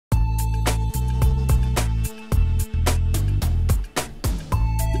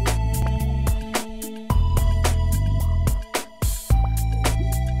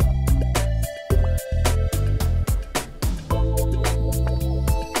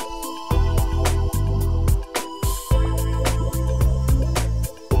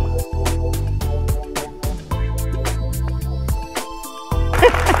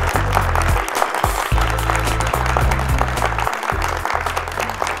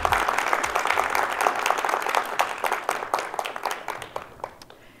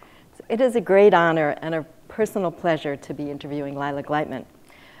It is a great honor and a personal pleasure to be interviewing Lila Gleitman.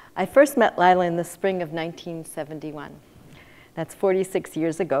 I first met Lila in the spring of 1971. That's 46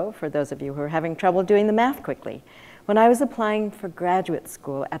 years ago, for those of you who are having trouble doing the math quickly, when I was applying for graduate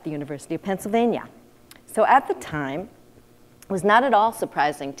school at the University of Pennsylvania. So at the time, it was not at all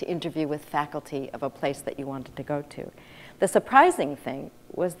surprising to interview with faculty of a place that you wanted to go to. The surprising thing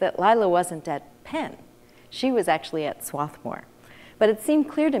was that Lila wasn't at Penn. She was actually at Swarthmore. But it seemed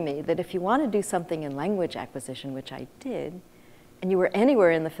clear to me that if you want to do something in language acquisition, which I did, and you were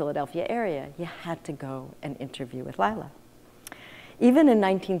anywhere in the Philadelphia area, you had to go and interview with Lila. Even in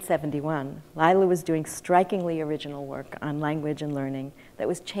 1971, Lila was doing strikingly original work on language and learning that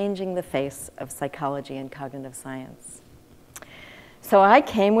was changing the face of psychology and cognitive science. So I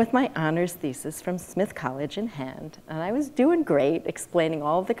came with my honors thesis from Smith College in hand, and I was doing great, explaining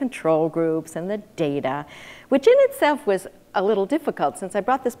all of the control groups and the data, which in itself was a little difficult since I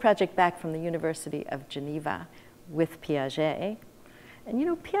brought this project back from the University of Geneva with Piaget. And you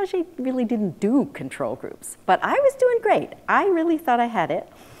know, Piaget really didn't do control groups, but I was doing great. I really thought I had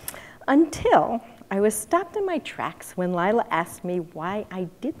it until I was stopped in my tracks when Lila asked me why I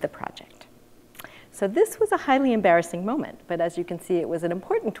did the project. So this was a highly embarrassing moment, but as you can see, it was an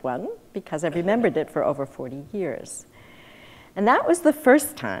important one because I've remembered it for over 40 years. And that was the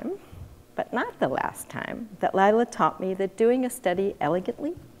first time, but not the last time, that Lila taught me that doing a study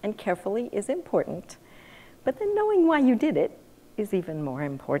elegantly and carefully is important, but then knowing why you did it is even more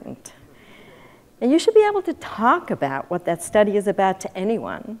important. And you should be able to talk about what that study is about to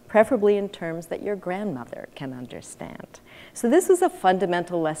anyone, preferably in terms that your grandmother can understand. So this is a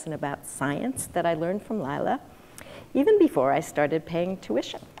fundamental lesson about science that I learned from Lila, even before I started paying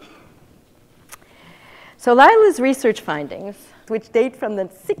tuition. So Lila's research findings, which date from the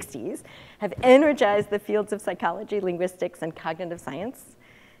 60s, have energized the fields of psychology, linguistics, and cognitive science,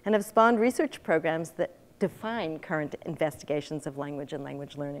 and have spawned research programs that define current investigations of language and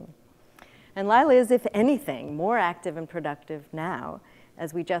language learning. And Lila is, if anything, more active and productive now,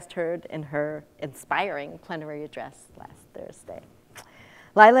 as we just heard in her inspiring plenary address last Thursday.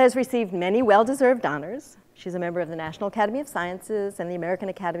 Lila has received many well-deserved honors. She's a member of the National Academy of Sciences and the American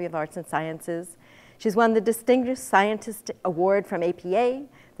Academy of Arts and Sciences. She's won the Distinguished Scientist Award from APA,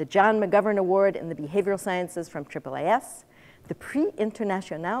 the John McGovern Award in the Behavioral Sciences from AAAS, the Prix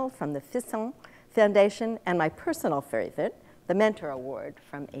International from the Fisson Foundation, and my personal favorite, the Mentor Award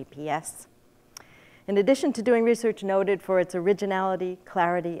from APS. In addition to doing research noted for its originality,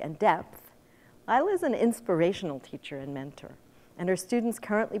 clarity, and depth, Lila is an inspirational teacher and mentor, and her students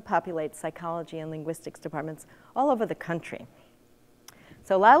currently populate psychology and linguistics departments all over the country.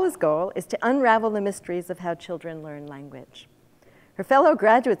 So Lila's goal is to unravel the mysteries of how children learn language. Her fellow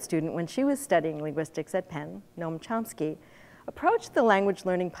graduate student, when she was studying linguistics at Penn, Noam Chomsky, approached the language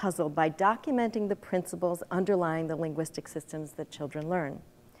learning puzzle by documenting the principles underlying the linguistic systems that children learn.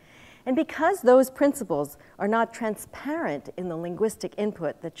 And because those principles are not transparent in the linguistic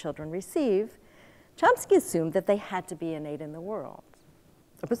input that children receive, Chomsky assumed that they had to be innate in the world,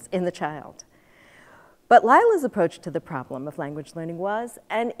 in the child. But Lila's approach to the problem of language learning was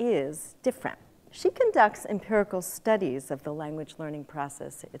and is different. She conducts empirical studies of the language learning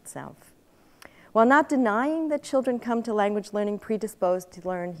process itself. While not denying that children come to language learning predisposed to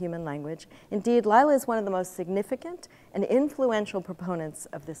learn human language, indeed, Lila is one of the most significant and influential proponents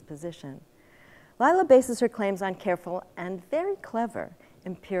of this position. Lila bases her claims on careful and very clever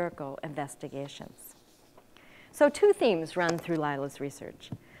empirical investigations. So two themes run through Lila's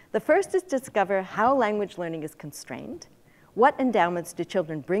research. The first is to discover how language learning is constrained. What endowments do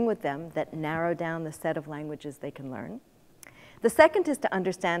children bring with them that narrow down the set of languages they can learn? The second is to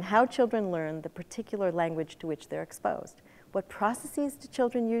understand how children learn the particular language to which they're exposed. What processes do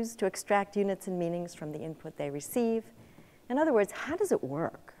children use to extract units and meanings from the input they receive? In other words, how does it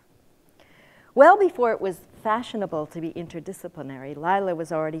work? Well before it was fashionable to be interdisciplinary, Lila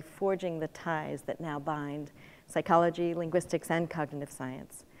was already forging the ties that now bind psychology, linguistics, and cognitive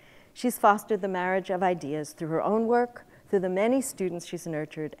science. She's fostered the marriage of ideas through her own work, through the many students she's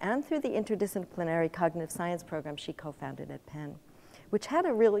nurtured, and through the interdisciplinary cognitive science program she co-founded at Penn, which had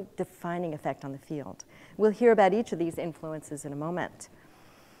a really defining effect on the field. We'll hear about each of these influences in a moment.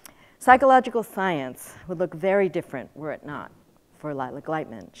 Psychological science would look very different were it not for Lila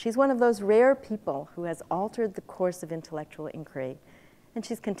Gleitman. She's one of those rare people who has altered the course of intellectual inquiry, and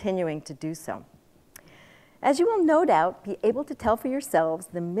she's continuing to do so. As you will no doubt be able to tell for yourselves,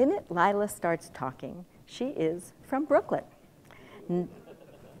 the minute Lila starts talking, she is from Brooklyn,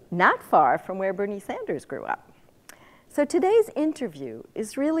 not far from where Bernie Sanders grew up. So today's interview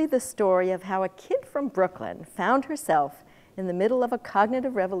is really the story of how a kid from Brooklyn found herself in the middle of a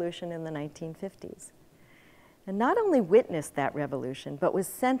cognitive revolution in the 1950s. And not only witnessed that revolution, but was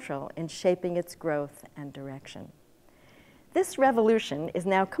central in shaping its growth and direction. This revolution is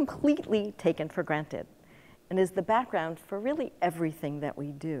now completely taken for granted and is the background for really everything that we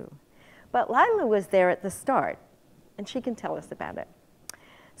do. But Lila was there at the start, and she can tell us about it.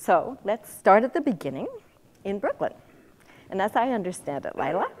 So let's start at the beginning in Brooklyn. And as I understand it,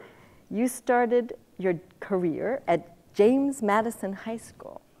 Lila, you started your career at James Madison High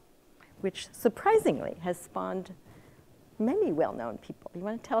School, which surprisingly has spawned many well-known people. You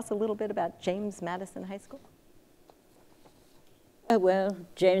want to tell us a little bit about James Madison High School? Well,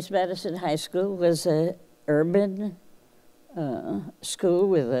 James Madison High School was an urban school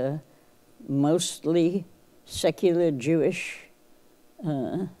with a mostly secular Jewish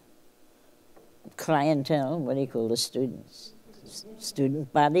clientele, what do you call the students?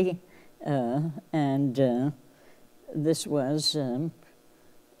 Student body. And this was in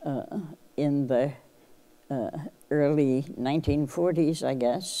the early 1940s, I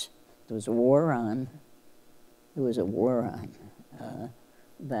guess. There was a war on.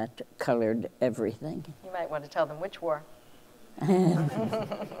 That colored everything. You might want to tell them which war.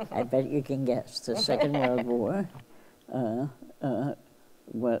 I bet you can guess. The Second World War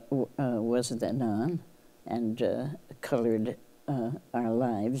was then on and colored our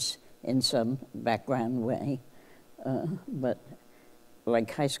lives in some background way. But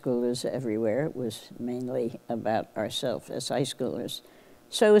like high schoolers everywhere, it was mainly about ourselves as high schoolers.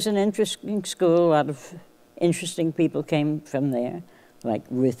 So it was an interesting school. A lot of interesting people came from there, like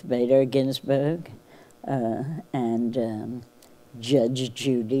Ruth Bader Ginsburg and Judge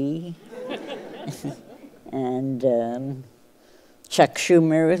Judy and Chuck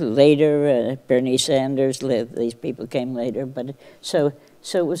Schumer, later Bernie Sanders. These people came later, but so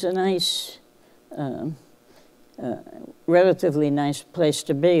it was a nice, relatively nice place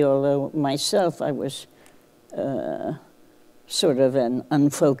to be. Although myself, I was sort of an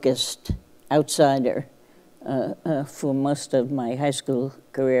unfocused outsider for most of my high school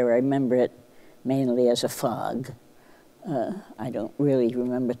career. I remember it mainly as a fog. I don't really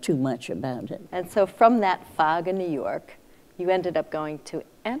remember too much about it. And so from that fog in New York, you ended up going to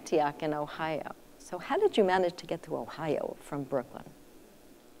Antioch in Ohio. So how did you manage to get to Ohio from Brooklyn?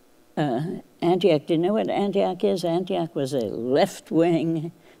 Antioch, do you know what Antioch is? Antioch was a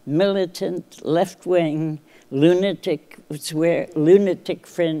left-wing, militant, left-wing, lunatic, it's where lunatic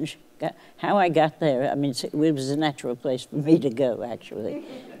fringe. How I got there, I mean, it was a natural place for me to go, actually.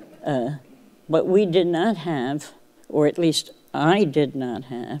 But we did not have, or at least I did not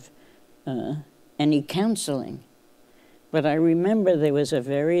have, any counseling. But I remember there was a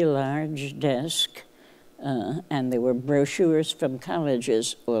very large desk, and there were brochures from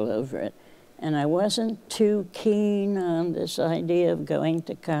colleges all over it. And I wasn't too keen on this idea of going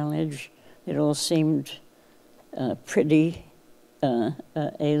to college. It all seemed pretty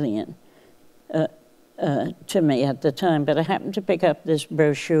alien to me at the time. But I happened to pick up this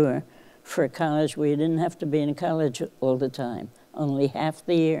brochure for a college where you didn't have to be in college all the time, only half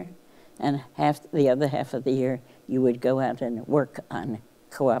the year, and the other half of the year you would go out and work on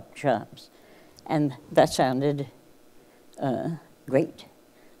co-op jobs. And that sounded great.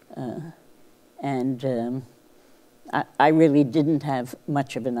 I really didn't have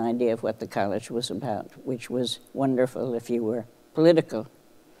much of an idea of what the college was about, which was wonderful if you were political.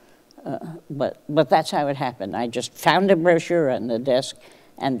 But that's how it happened. I just found a brochure on the desk,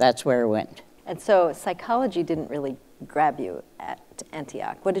 and that's where I went. And so psychology didn't really grab you at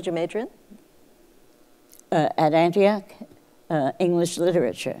Antioch. What did you major in? At Antioch, English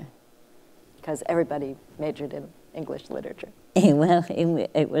literature. Because everybody majored in English literature. Well,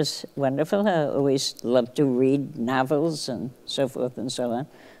 it was wonderful. I always loved to read novels and so forth and so on.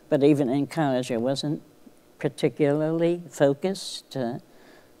 But even in college, I wasn't particularly focused,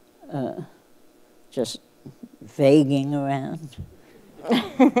 just vaguing around.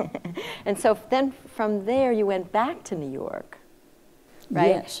 And so then from there, you went back to New York, right?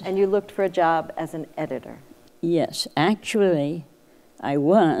 Yes. And you looked for a job as an editor. Yes, actually, I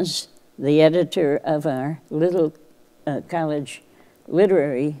was the editor of our little college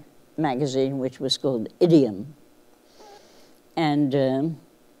literary magazine, which was called Idiom. And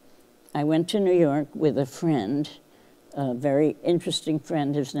I went to New York with a friend, a very interesting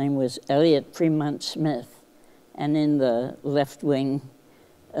friend. His name was Elliot Fremont Smith. And in the left-wing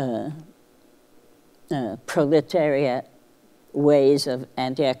proletariat ways of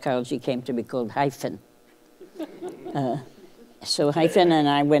Antioch College, he came to be called Hyphen. So Hyphen and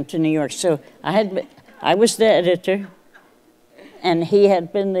I went to New York. So I was the editor, and he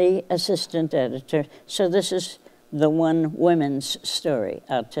had been the assistant editor. So this is the one woman's story.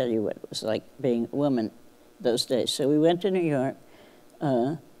 I'll tell you what it was like being a woman those days. So we went to New York,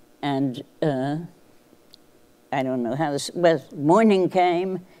 and I don't know how this, well, morning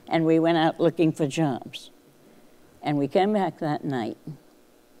came, and we went out looking for jobs. And we came back that night,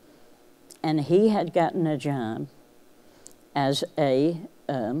 and he had gotten a job as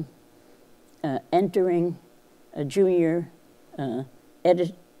entering a junior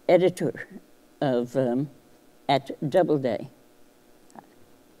editor of at Doubleday.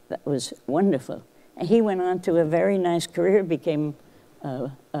 That was wonderful. And he went on to a very nice career, became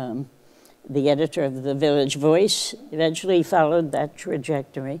the editor of the Village Voice, eventually followed that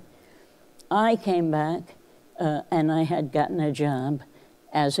trajectory. I came back, and I had gotten a job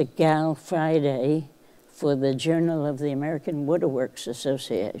as a Gal Friday for the Journal of the American Waterworks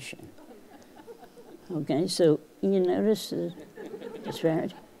Association. Okay, so you notice the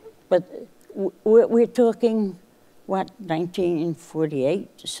disparity? But we're talking, what,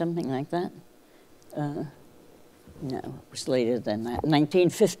 1948, something like that? No, it was later than that,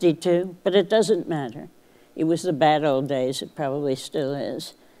 1952, but it doesn't matter. It was the bad old days, it probably still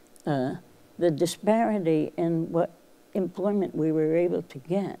is. The disparity in what employment we were able to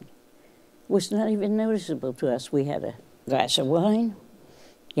get was not even noticeable to us. We had a glass of wine,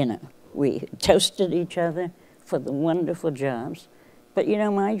 you know, we toasted each other for the wonderful jobs. But you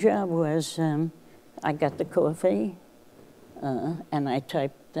know, my job was, I got the coffee, and I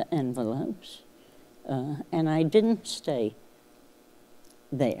typed the envelopes, and I didn't stay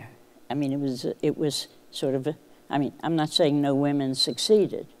there. I mean, it was sort of I mean, I'm not saying no women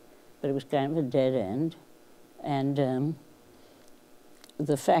succeeded, but it was kind of a dead end. And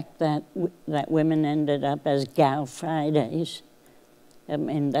the fact that that women ended up as Gal Fridays, I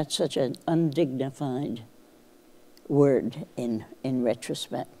mean, that's such an undignified word in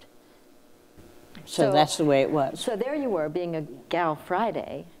retrospect. So that's the way it was. So there you were, being a Gal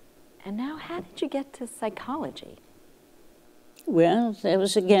Friday, and now how did you get to psychology? Well, there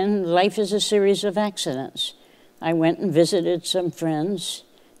was, again, life is a series of accidents. I went and visited some friends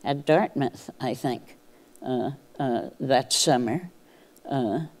at Dartmouth, I think, that summer.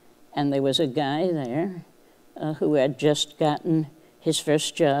 And there was a guy there who had just gotten his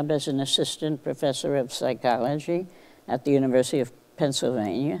first job as an assistant professor of psychology at the University of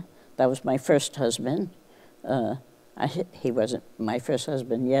Pennsylvania. That was my first husband. He wasn't my first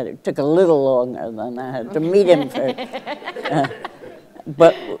husband yet. It took a little longer than I had to meet him first.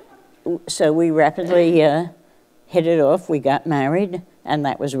 But so we rapidly hit it off. We got married, and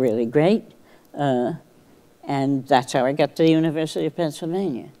that was really great. And that's how I got to the University of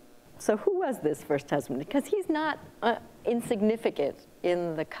Pennsylvania. So who was this first husband? Because he's not insignificant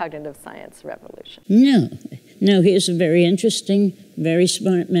in the cognitive science revolution. No, he's a very interesting, very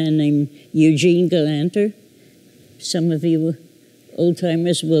smart man named Eugene Galanter. Some of you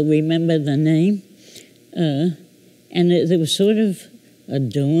old-timers will remember the name. And there was sort of a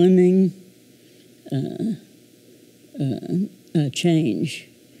dawning change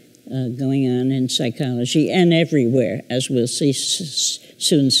going on in psychology and everywhere, as we'll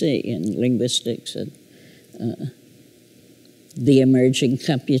soon see in linguistics and the emerging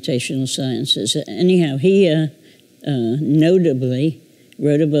computational sciences. Anyhow, he notably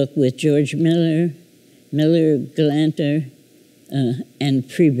wrote a book with George Miller, Galanter, and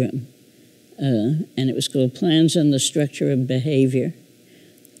Pribram, and it was called Plans on the Structure of Behavior,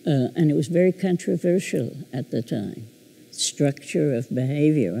 and it was very controversial at the time. Structure of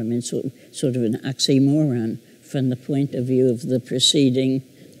behavior, I mean, sort of an oxymoron from the point of view of the preceding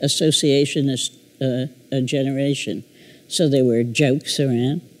associationist generation. So there were jokes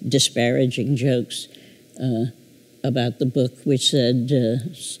around, disparaging jokes about the book, which said,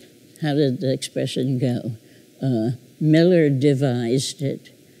 how did the expression go? Miller devised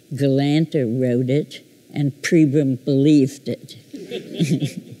it, Galanter wrote it, and Pribram believed it.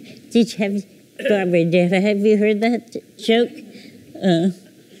 Barbara, have you heard that joke?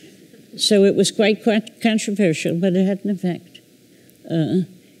 So it was quite controversial, but it had an effect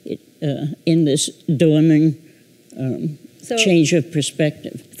in this dawning change of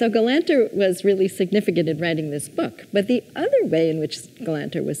perspective. So Galanter was really significant in writing this book, but the other way in which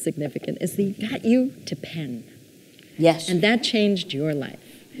Galanter was significant is that he got you to pen. Yes. And that changed your life.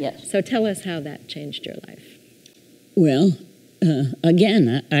 Yes. So tell us how that changed your life. Well,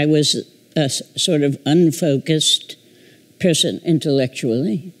 again, I was a sort of unfocused person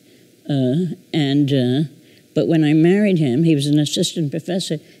intellectually, but when I married him, he was an assistant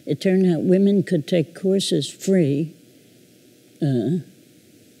professor. It turned out women could take courses free.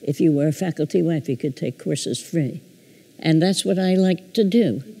 If you were a faculty wife, you could take courses free. And that's what I liked to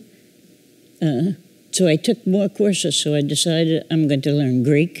do. so I took more courses, so I decided I'm going to learn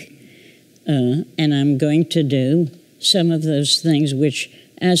Greek, and I'm going to do some of those things which,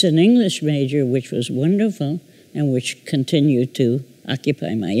 as an English major, which was wonderful, and which continued to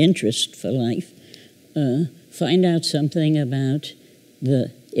occupy my interest for life, find out something about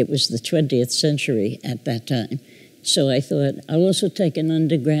it was the 20th century at that time. So I thought, I'll also take an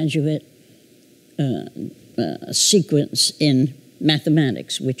undergraduate sequence in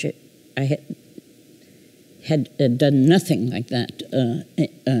mathematics, which I had done nothing like that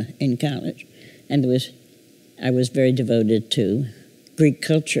in college. And I was very devoted to Greek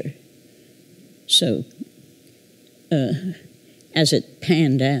culture. So as it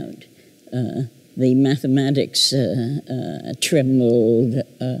panned out, the mathematics trembled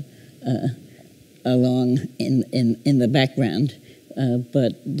along in the background,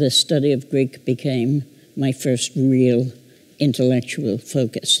 but the study of Greek became my first real intellectual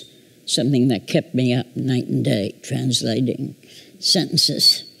focus, something that kept me up night and day translating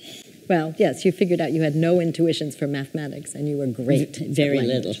sentences. Well, yes, you figured out you had no intuitions for mathematics, and you were great. Very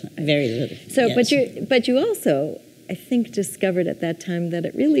little, very little. So, yes. but you also, I think, discovered at that time that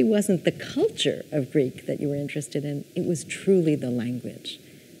it really wasn't the culture of Greek that you were interested in. It was truly the language,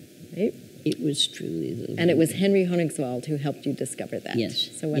 right? It was truly the language. And it was Henry Honecksvold who helped you discover that. Yes.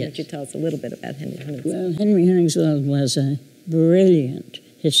 So why don't you tell us a little bit about Henry Honecksvold? Well, Henry Honecksvold was a brilliant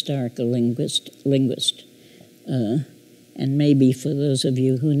historical linguist. And maybe for those of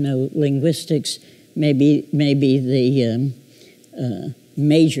you who know linguistics, maybe the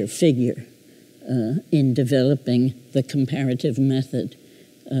major figure in developing the comparative method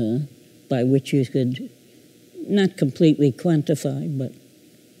by which you could not completely quantify, but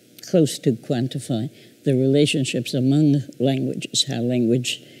close to quantify the relationships among languages, how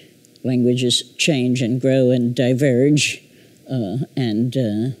languages change and grow and diverge and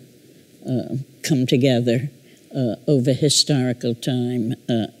come together over historical time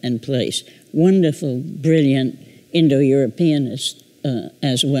and place. Wonderful, brilliant Indo-Europeanist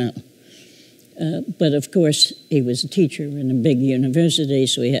as well. But of course, he was a teacher in a big university,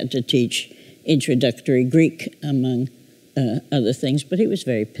 so he had to teach introductory Greek, among other things, but he was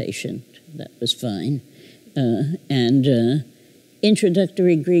very patient. That was fine. And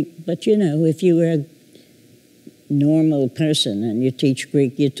introductory Greek, but you know, if you were a normal person and you teach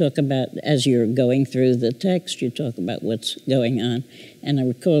Greek, you talk about, as you're going through the text, you talk about what's going on. And I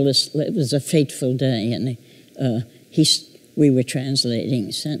recall this, it was a fateful day, and we were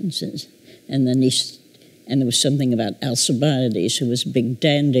translating sentences, and then and there was something about Alcibiades, who was a big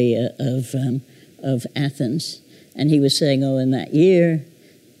dandy of Athens, and he was saying, oh, in that year,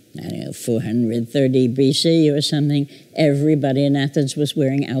 I don't know, 430 BC or something, everybody in Athens was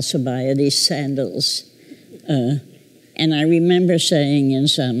wearing Alcibiades sandals. And I remember saying in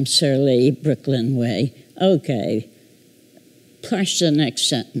some surly Brooklyn way, okay, parse the next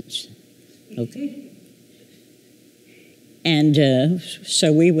sentence. Okay. And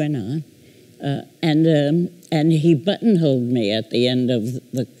so we went on. And he buttonholed me at the end of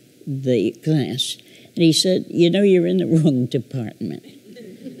the class. And he said, you know, you're in the wrong department.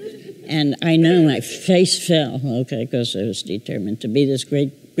 And I know my face fell, okay, because I was determined to be this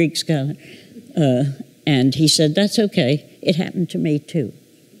great Greek scholar. And he said, that's okay. It happened to me, too.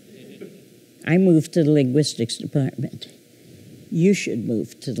 I moved to the linguistics department. You should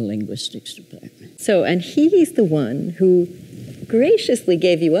move to the linguistics department. So, and he's the one who graciously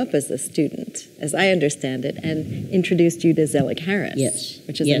gave you up as a student, as I understand it, and introduced you to Zelig Harris, yes,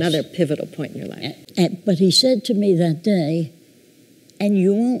 which is another pivotal point in your life. But he said to me that day, and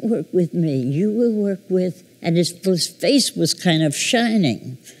you won't work with me, you will work with, and his face was kind of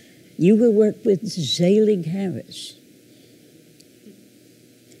shining, you will work with Zelig Harris.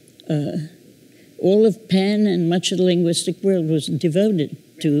 All of Penn and much of the linguistic world was devoted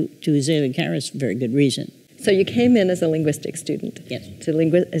to Zelig Harris for very good reason. So you came in as a linguistics student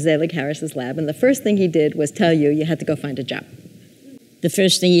to Zelig Harris's lab, and the first thing he did was tell you had to go find a job. The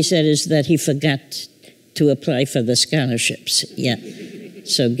first thing he said is that he forgot to apply for the scholarships. Yeah,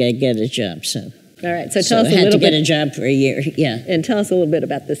 so get a job. So all right, so tell us a I little had to bit. get a job for a year. Yeah, and tell us a little bit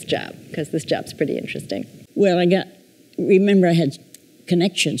about this job, because this job's pretty interesting. Well, remember I had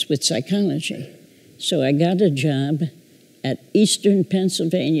connections with psychology, so I got a job at Eastern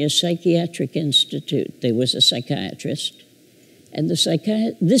Pennsylvania Psychiatric Institute. There was a psychiatrist, and this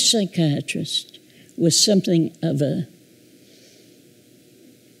psychiatrist was something of a,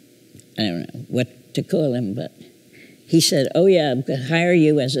 I don't know what to call him, but he said, oh yeah, I'm going to hire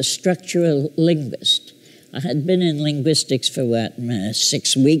you as a structural linguist. I had been in linguistics for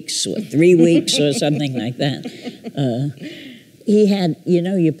 6 weeks or 3 weeks or something like that. He had,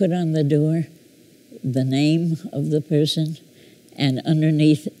 you put on the door, the name of the person, and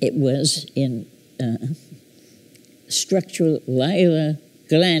underneath it was in Lila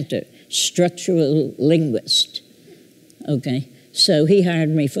Glanter, structural linguist. Okay, so he hired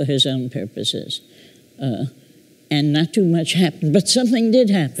me for his own purposes. And not too much happened, but something did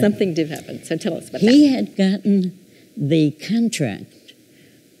happen. Something did happen, so tell us about that. He had gotten the contract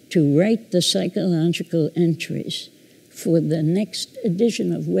to write the psychological entries for the next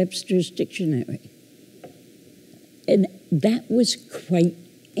edition of Webster's Dictionary. And that was quite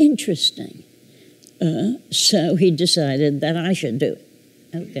interesting. So he decided that I should do it.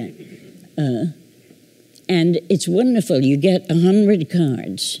 Okay. And it's wonderful. You get 100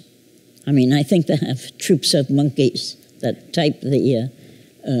 cards. I mean, I think they have troops of monkeys that type the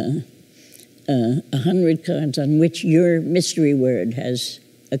 100 cards on which your mystery word has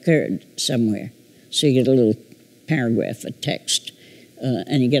occurred somewhere. So you get a little paragraph of text,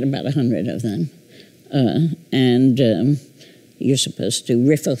 and you get about 100 of them. And you're supposed to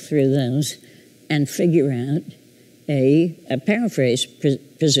riffle through those and figure out a paraphrase,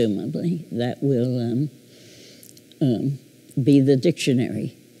 presumably, that will be the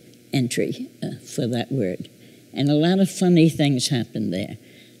dictionary entry for that word. And a lot of funny things happened there,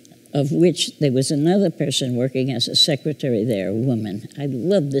 of which there was another person working as a secretary there, a woman. I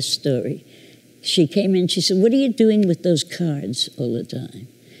love this story. She came in, she said, "What are you doing with those cards all the time?"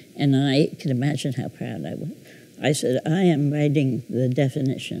 And I can imagine how proud I was. I said, "I am writing the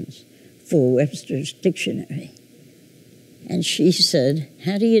definitions for Webster's Dictionary." And she said,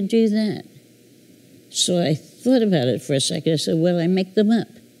 "How do you do that?" So I thought about it for a second. I said, "Well, I make them up."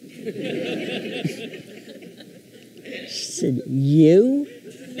 She said, "You?"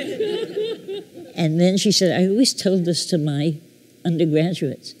 And then she said, "I always told this to my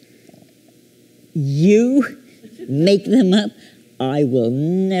undergraduates. You make them up? I will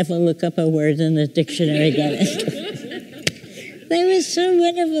never look up a word in the dictionary again." They were so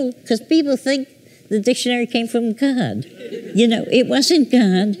wonderful, because people think the dictionary came from God. You know, it wasn't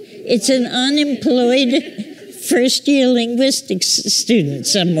God. It's an unemployed first-year linguistics student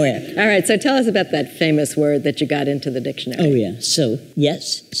somewhere. All right, so tell us about that famous word that you got into the dictionary. Oh, yeah. So,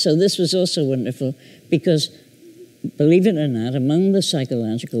 yes. So this was also wonderful because, believe it or not, among the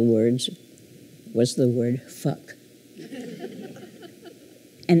psychological words was the word fuck.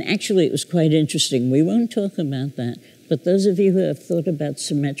 And actually, it was quite interesting. We won't talk about that, but those of you who have thought about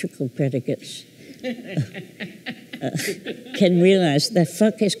symmetrical predicates can realize that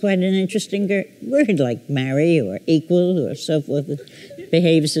fuck is quite an interesting word, like marry or equal or so forth. It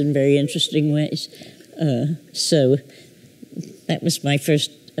behaves in very interesting ways. So that was my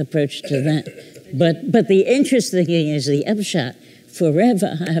first approach to that. But the interesting thing is the upshot.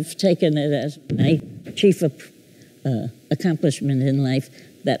 Forever, I have taken it as my chief accomplishment in life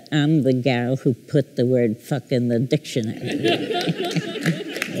that I'm the gal who put the word fuck in the dictionary.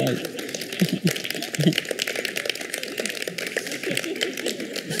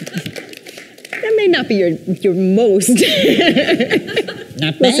 That may not be your most.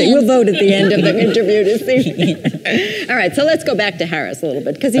 Not bad. We'll see. We'll vote at the end of the interview to see. All right, so let's go back to Harris a little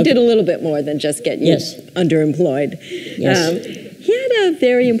bit, because he did a little bit more than just get you underemployed. Yes. He had a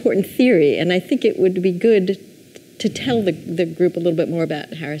very important theory, and I think it would be good to tell the group a little bit more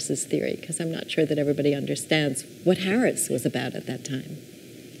about Harris's theory, because I'm not sure that everybody understands what Harris was about at that time.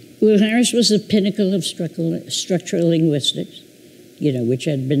 Well, Harris was the pinnacle of structural linguistics, you know, which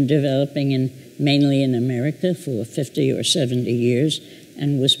had been developing mainly in America for 50 or 70 years,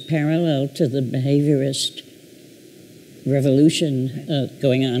 and was parallel to the behaviorist revolution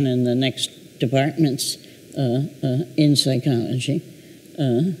going on in the next departments in psychology.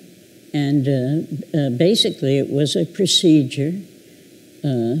 Basically, it was a procedure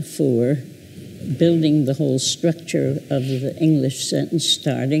for building the whole structure of the English sentence,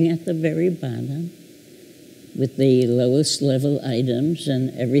 starting at the very bottom with the lowest level items and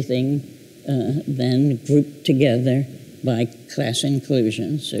everything then grouped together by class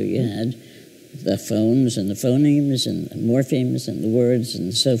inclusion. So you had the phones and the phonemes and the morphemes and the words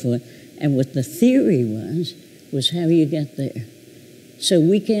and so forth. And what the theory was how you get there. So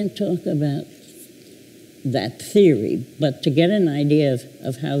we can't talk about that theory, but to get an idea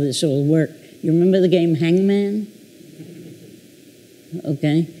of how this all worked, you remember the game Hangman?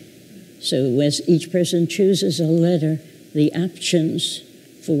 Okay. So as each person chooses a letter, the options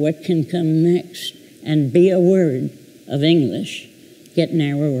for what can come next and be a word of English get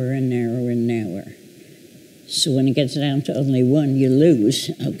narrower and narrower and narrower. So when it gets down to only one, you lose,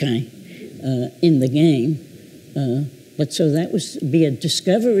 okay, in the game. But so that was be a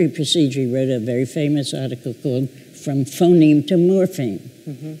discovery procedure. He wrote a very famous article called From Phoneme to Morpheme.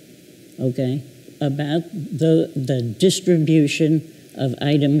 Mm-hmm. Okay? about the distribution of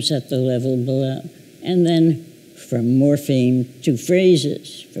items at the level below. And then from morpheme to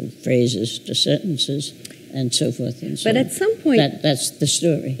phrases, from phrases to sentences, and so forth and so on. But at some point, that's the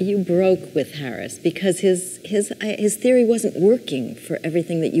story. You broke with Harris because his theory wasn't working for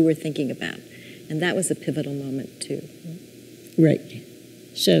everything that you were thinking about. And that was a pivotal moment, too. Right.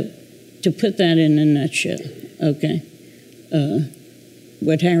 So, to put that in a nutshell, okay,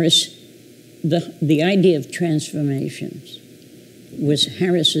 what Harris, the idea of transformations was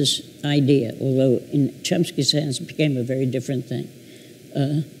Harris's idea, although in Chomsky's hands it became a very different thing.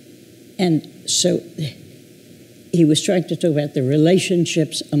 And so he was trying to talk about the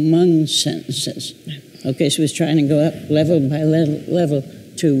relationships among sentences. Okay, so he was trying to go up level by level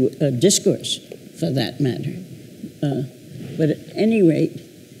to discourse, for that matter. But at any rate,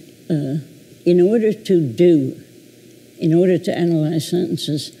 in order to analyze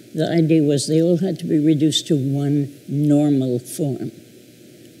sentences, the idea was they all had to be reduced to one normal form.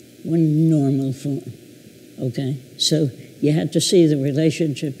 One normal form, okay? So you had to see the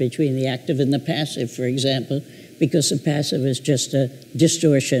relationship between the active and the passive, for example, because the passive is just a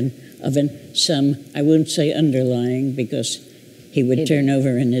distortion of some, I wouldn't say underlying, because he would turn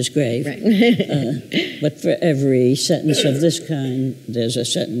over in his grave. Right. But for every sentence of this kind, there's a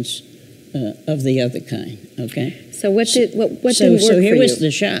sentence of the other kind, okay? So what didn't work for you? So here was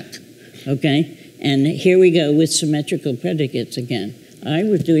the shock, okay? And here we go with symmetrical predicates again. I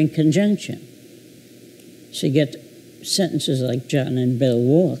was doing conjunction. So you get sentences like John and Bill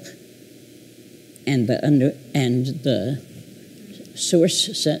walk, and the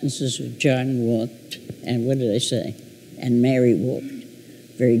source sentences are John walked, and what did I say? And Mary walked.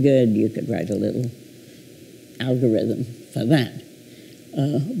 Very good. You could write a little algorithm for that.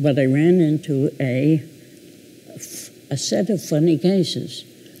 But I ran into a set of funny cases,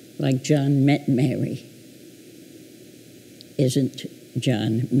 like John met Mary. Isn't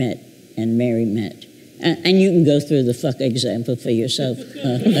John met and Mary met? And you can go through the fuck example for yourself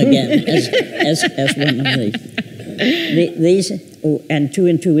again as one of these. And 2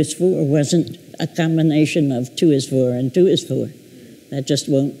 and 2 is 4 wasn't a combination of 2 is 4 and 2 is 4. That just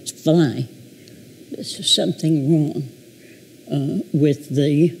won't fly. There's something wrong with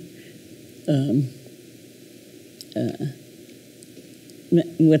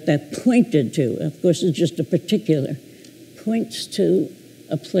what that pointed to. Of course, it's just a particular. Points to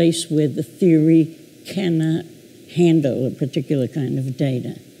a place where the theory cannot handle a particular kind of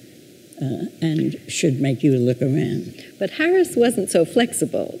data and should make you look around. But Harris wasn't so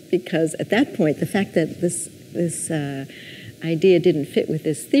flexible because at that point, the fact that this idea didn't fit with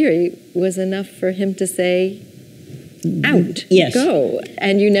this theory was enough for him to say, out, yes. Go.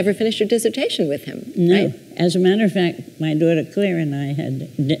 And you never finished your dissertation with him, no. Right? As a matter of fact, my daughter Claire and I had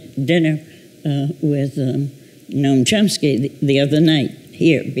dinner with Noam Chomsky the other night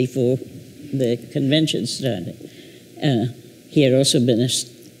here before the convention started. He had also been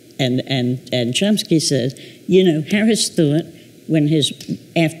and Chomsky said, you know, Harris thought when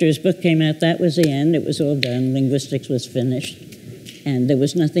after his book came out, that was the end, it was all done, linguistics was finished, and there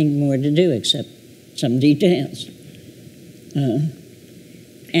was nothing more to do except some details.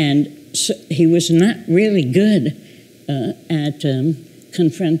 And so he was not really good at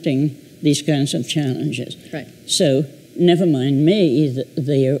confronting these kinds of challenges. Right. So, never mind me,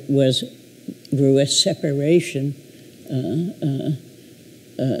 there grew a separation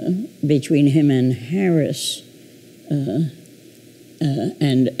between him and Harris, and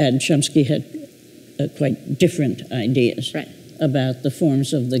Chomsky had quite different ideas about the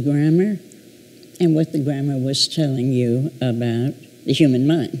forms of the grammar and what the grammar was telling you about the human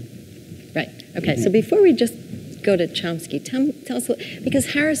mind. Right. Okay. So before we just go to Chomsky, tell us,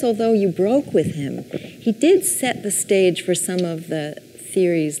 because Harris, although you broke with him, he did set the stage for some of the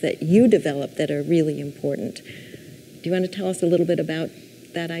theories that you developed that are really important. Do you want to tell us a little bit about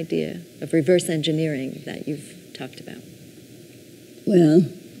that idea of reverse engineering that you've talked about? Well,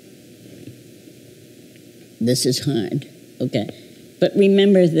 this is hard. Okay. But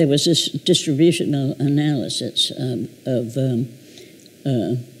remember, there was this distributional analysis of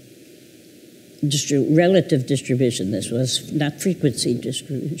relative distribution. This was not frequency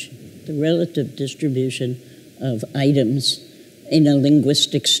distribution. The relative distribution of items in a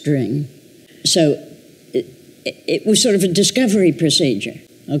linguistic string. So it was sort of a discovery procedure.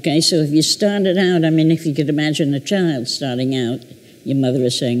 Okay, so if you started out, I mean, if you could imagine a child starting out, your mother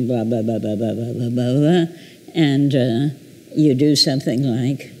is saying blah, blah, blah, blah, blah, blah, blah, blah, blah, and you do something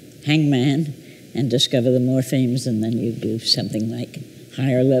like hangman and discover the morphemes, and then you do something like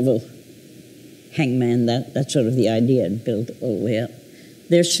higher level hangman. That's sort of the idea, and build all the way up.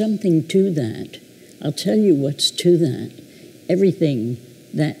 There's something to that, I'll tell you what's to that. Every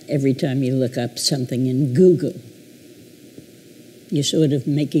time you look up something in Google, you're sort of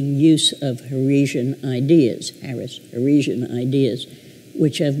making use of Harrison ideas,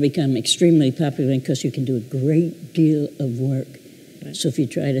 which have become extremely popular because you can do a great deal of work. Right. So if you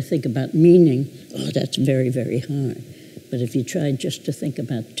try to think about meaning, that's very, very hard. But if you try just to think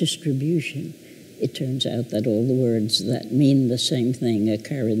about distribution, it turns out that all the words that mean the same thing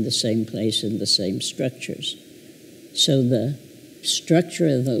occur in the same place in the same structures. So the structure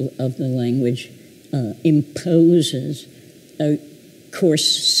of the language imposes a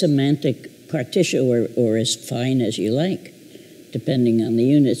coarse semantic partition, or as fine as you like, depending on the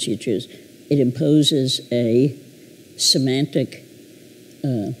units you choose. It imposes a semantic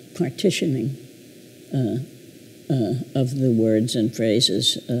partitioning of the words and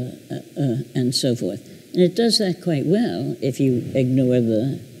phrases and so forth. And it does that quite well if you ignore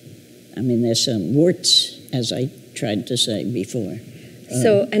there's some warts, as I tried to say before.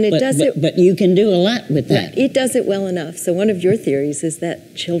 But you can do a lot with that. It does it well enough. So one of your theories is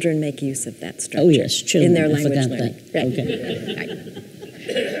that children make use of that structure. Oh yes, children. In their language learning. Right. Okay. Right.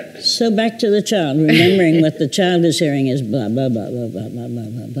 So back to the child, remembering what the child is hearing is blah, blah, blah, blah, blah, blah, blah,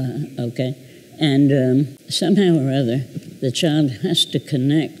 blah, blah, okay? And somehow or other, the child has to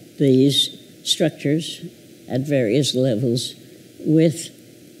connect these structures at various levels with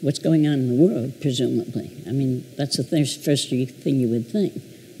what's going on in the world, presumably. I mean, that's the first thing you would think.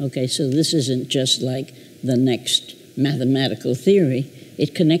 Okay, so this isn't just like the next mathematical theory.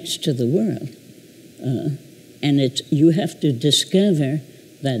 It connects to the world. And you have to discover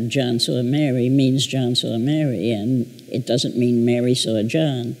that John saw Mary means John saw Mary, and it doesn't mean Mary saw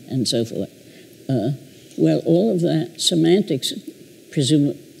John, and so forth. Well, all of that semantics,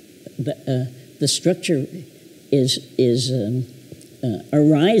 the structure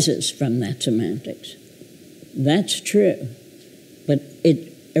arises from that semantics. That's true, but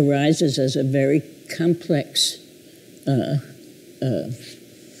it arises as a very complex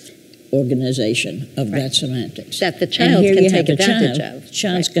organization of that semantics. That the child can take advantage of. The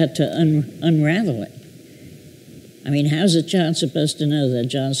child's got to unravel it. I mean, how's a child supposed to know that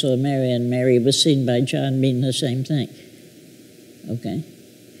John saw Mary and Mary was seen by John mean the same thing? Okay?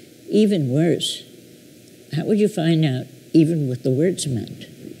 Even worse, how would you find out even what the words meant?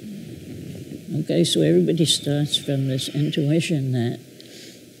 Okay, so everybody starts from this intuition that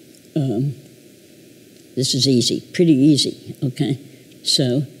this is easy, pretty easy, okay?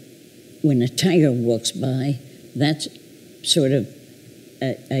 So when a tiger walks by, that's sort of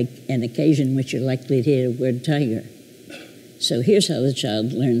an occasion which you're likely to hear the word tiger. So here's how the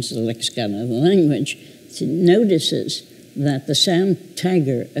child learns the lexicon of the language. It notices that the sound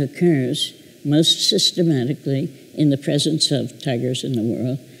tiger occurs most systematically in the presence of tigers in the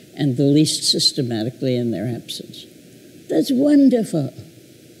world and the least systematically in their absence. That's wonderful.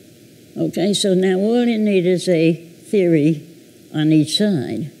 Okay, so now all you need is a theory on each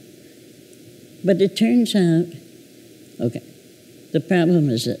side. But it turns out, okay, the problem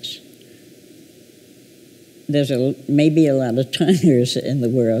is this. There's maybe a lot of tigers in the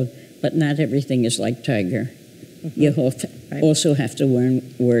world, but not everything is like tiger. Mm-hmm. You also have to learn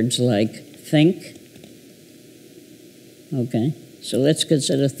words like think. Okay, so let's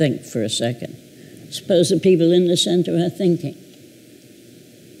consider think for a second. Suppose the people in the center are thinking,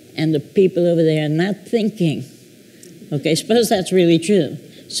 and the people over there are not thinking. Okay, suppose that's really true.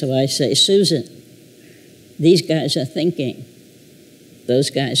 So I say, Susan, these guys are thinking. Those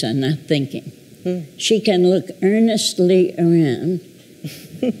guys are not thinking. She can look earnestly around.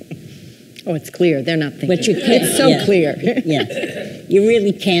 Oh, it's clear. They're not thinking. But you can't. It's so clear. Yeah. You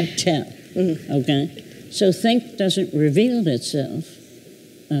really can't tell. Mm-hmm. Okay? So think doesn't reveal itself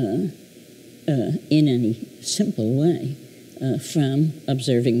in any simple way from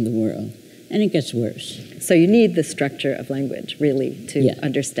observing the world. And it gets worse. So you need the structure of language, really, to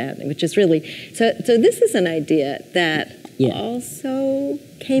understand it, which is really... So this is an idea that also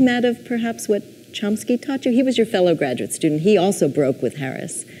came out of perhaps what Chomsky taught you. He was your fellow graduate student. He also broke with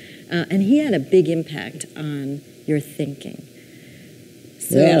Harris. And he had a big impact on your thinking.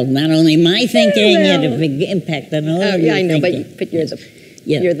 So, well, not only my thinking, he had a big impact on all of your I know, thinking. but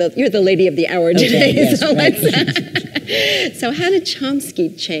you're the lady of the hour today. Okay, yes, so right. So how did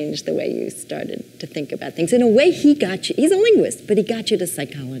Chomsky change the way you started to think about things? In a way, he got you. He's a linguist, but he got you to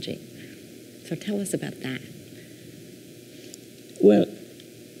psychology. So tell us about that.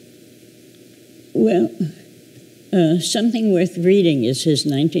 Something worth reading is his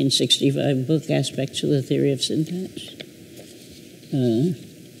 1965 book, Aspects of the Theory of Syntax,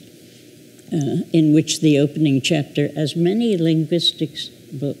 in which the opening chapter, as many linguistics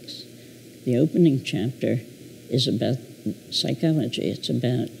books, the opening chapter is about psychology. It's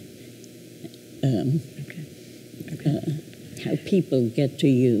about how people get to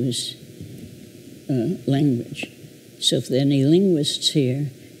use language. So if there are any linguists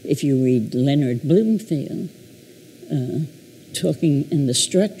here, if you read Leonard Bloomfield, talking in the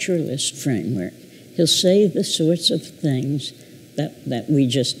structuralist framework, he'll say the sorts of things that we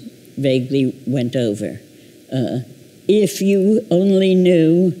just vaguely went over. If you only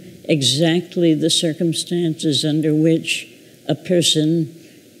knew exactly the circumstances under which a person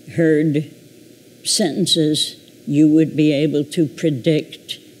heard sentences, you would be able to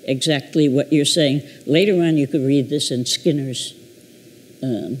predict exactly what you're saying. Later on, you could read this in Skinner's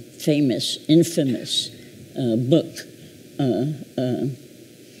infamous book,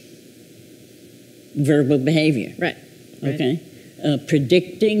 Verbal Behavior. Right. Okay?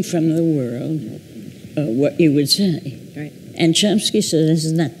 Predicting from the world what you would say. Right. And Chomsky said this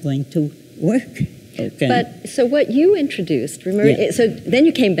is not going to work. Okay. But so what you introduced, remember? Yeah. So then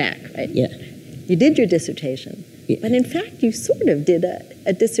you came back, right? Yeah. You did your dissertation. Yeah. But in fact, you sort of did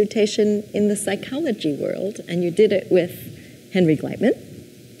a dissertation in the psychology world, and you did it with Henry Gleitman.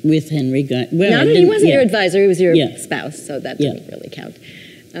 With Henry Gleitman. Well, He wasn't your advisor, he was your Yeah. spouse, so that didn't really count.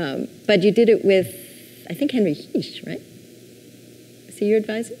 But you did it with, I think, Henry Heisch, right? Is he your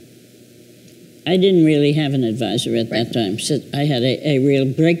advisor? I didn't really have an advisor at that time. So I had a real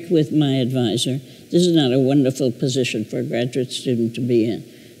break with my advisor. This is not a wonderful position for a graduate student to be in.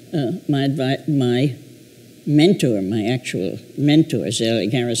 My mentor, my actual mentors,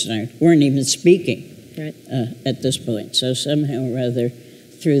 Zelig Harris and I, weren't even speaking at this point. So somehow or other,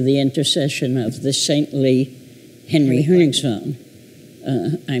 through the intercession of the saintly Henry Hörningsveld,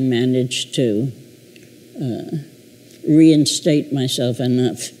 I managed to reinstate myself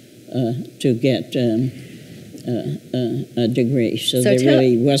enough to get a degree. So there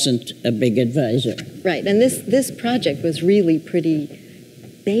really wasn't a big advisor. Right, and this project was really pretty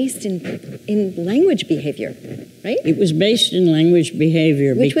based in language behavior, right? It was based in language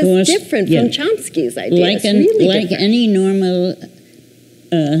behavior which was different from Chomsky's idea. Like any normal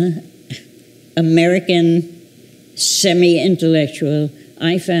American semi-intellectual,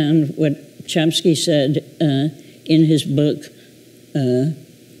 I found what Chomsky said in his book,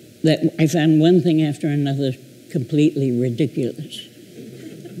 that I found one thing after another completely ridiculous.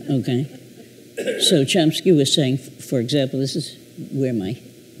 Okay? So Chomsky was saying, for example, this is where my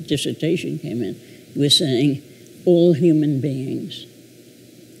dissertation came in, he was saying all human beings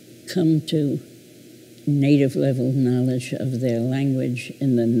come to native level knowledge of their language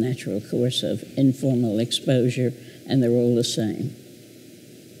in the natural course of informal exposure, and they're all the same.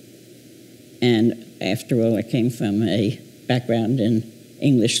 And after all, I came from a background in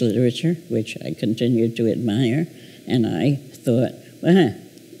English literature, which I continued to admire, and I thought, well,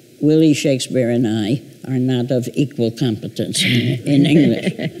 Willie Shakespeare and I are not of equal competence in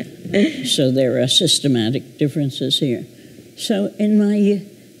English. So there are systematic differences here. So in my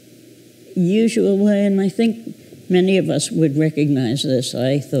usual way, and I think many of us would recognize this,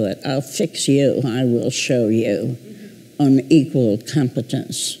 I thought, I'll fix you, I will show you unequal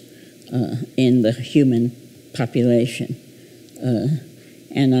competence in the human population.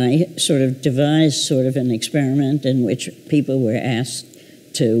 And I sort of devised sort of an experiment in which people were asked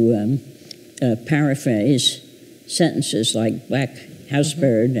to paraphrase sentences like black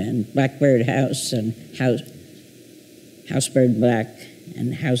housebird and blackbird house and housebird black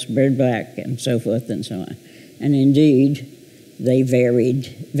and housebird black and so forth and so on. And indeed, they varied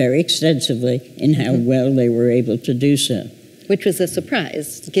very extensively in how well they were able to do so. Which was a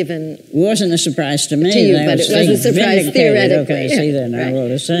surprise, given... It wasn't a surprise to me. To you, but it was a surprise theoretically. Okay, see, they're not all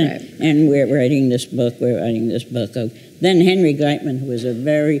the same. Right. And we're writing this book. Then Henry Gleitman, who was a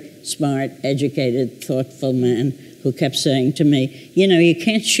very smart, educated, thoughtful man, who kept saying to me, you know, you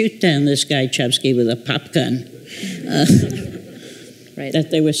can't shoot down this guy Chomsky with a pop gun. That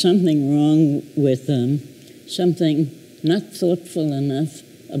there was something wrong with something not thoughtful enough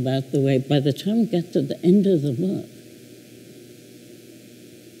about the way, by the time we got to the end of the book,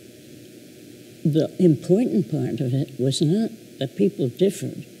 the important part of it was not that people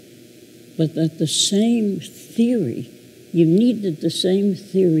differed, but that the same theory, you needed the same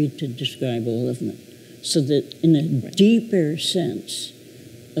theory to describe all of them, so that in a deeper sense,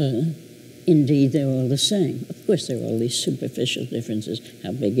 indeed, they're all the same. Of course, there are all these superficial differences.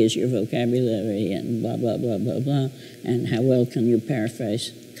 How big is your vocabulary, and blah, blah, blah, blah, blah, and how well can you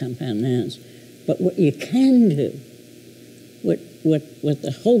paraphrase compound nouns. But what you can do, what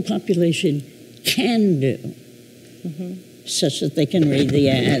the whole population can do, such that they can read the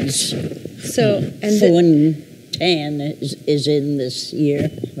ads. So, and Fawn Tan is in this year,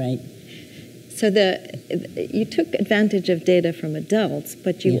 right? So you took advantage of data from adults,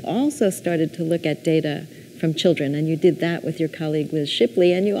 but you also started to look at data from children, and you did that with your colleague Liz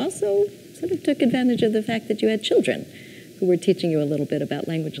Shipley, and you also sort of took advantage of the fact that you had children who were teaching you a little bit about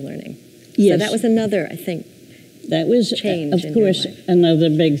language learning. Yes. So that was another, I think, that was, change of course, another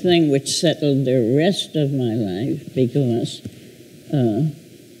big thing which settled the rest of my life because,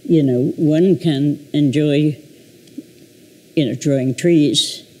 you know, one can enjoy, you know, drawing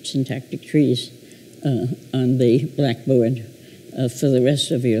trees, syntactic trees, on the blackboard for the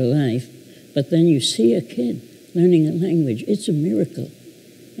rest of your life. But then you see a kid learning a language. It's a miracle.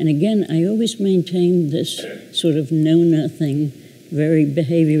 And again, I always maintained this sort of know-nothing, very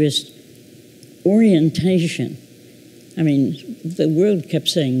behaviorist orientation. I mean, the world kept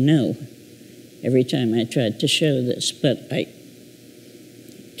saying no every time I tried to show this, but I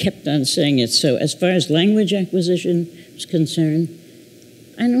kept on saying it. So as far as language acquisition was concerned,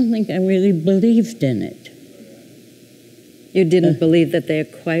 I don't think I really believed in it. You didn't believe that they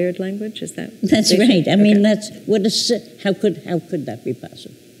acquired language? Is that? That's right. I mean, that's what how could that be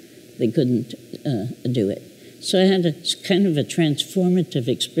possible? They couldn't do it. So I had a kind of a transformative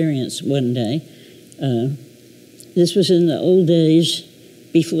experience one day. This was in the old days,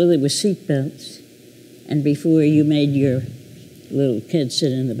 before there were seatbelts, and before you made your little kid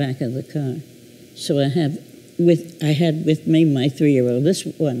sit in the back of the car. So I had with me my 3-year-old. This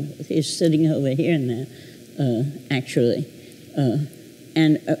one is sitting over here now, actually.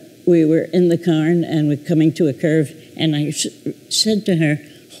 And we were in the car and we're coming to a curve, and I said to her,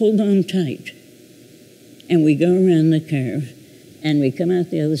 "Hold on tight." And we go around the curve, and we come out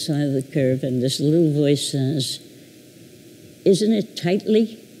the other side of the curve, and this little voice says, "Isn't it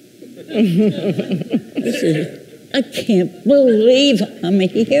tightly?" I said, "I can't believe I'm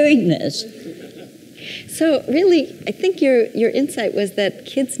hearing this." So really, I think your insight was that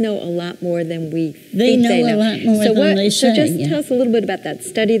kids know a lot more than we think they know. They know a lot more than they say. So just tell us a little bit about that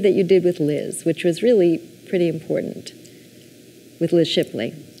study that you did with Liz, which was really pretty important, with Liz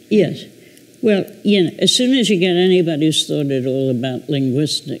Shipley. Yes. Well, you know, as soon as you get anybody who's thought at all about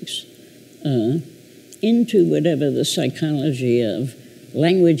linguistics into whatever the psychology of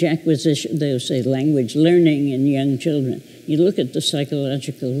language acquisition, they'll say language learning in young children, you look at the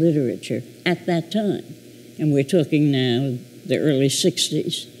psychological literature at that time, and we're talking now the early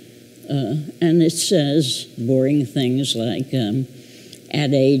 60s, and it says boring things like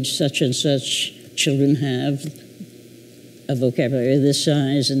at age such and such, children have a vocabulary of this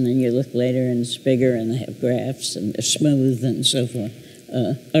size, and then you look later and it's bigger, and they have graphs, and they're smooth, and so forth.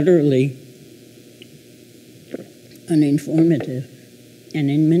 Utterly uninformative, and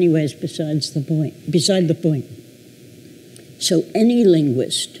in many ways beside the point. So any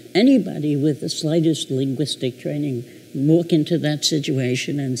linguist, anybody with the slightest linguistic training, walk into that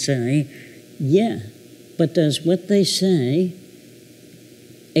situation and say, yeah, but does what they say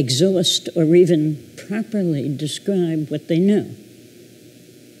exhaust or even properly describe what they know?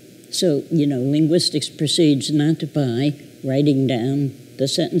 So, you know, linguistics proceeds not by writing down the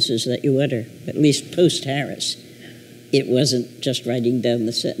sentences that you utter, at least post-Harris. It wasn't just writing down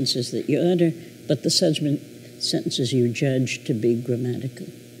the sentences that you utter, but the sentences you judge to be grammatical.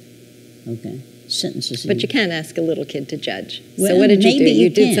 Okay? Sentences. But you can't ask a little kid to judge. Well, so what did you do? You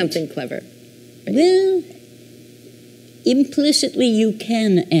can't. did something clever. Right? Well, implicitly you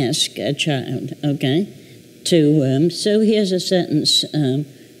can ask a child, okay, to, so here's a sentence,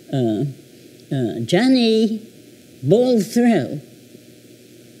 Johnny, ball throw,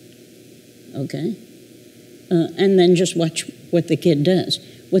 okay? And then just watch what the kid does.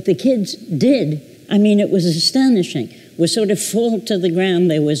 What the kids did, I mean, it was astonishing, was sort of fall to the ground.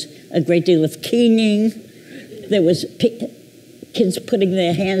 There was a great deal of keening. There was kids putting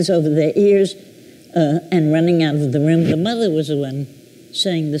their hands over their ears and running out of the room. The mother was the one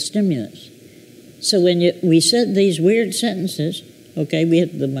saying the stimulus. So when we said these weird sentences, okay,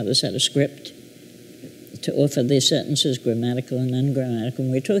 the mothers had a script to offer these sentences, grammatical and ungrammatical.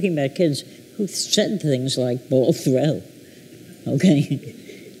 And we're talking about kids who said things like ball throw, okay?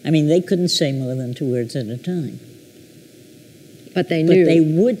 I mean, they couldn't say more than 2 words at a time. But they knew. But they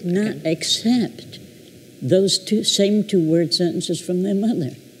would not accept those same 2-word sentences from their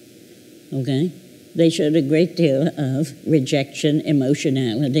mother, okay? They showed a great deal of rejection,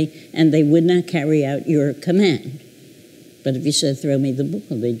 emotionality, and they would not carry out your command. But if you said, throw me the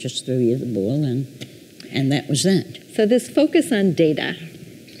ball, they'd just throw you the ball, and that was that. So this focus on data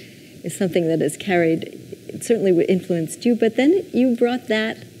is something that has carried, it certainly influenced you, but then you brought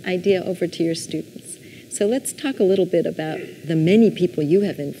that idea over to your students. So let's talk a little bit about the many people you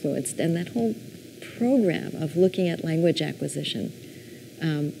have influenced and that whole program of looking at language acquisition.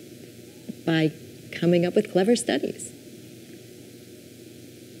 by coming up with clever studies.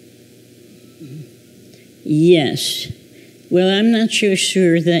 Yes. Well, I'm not sure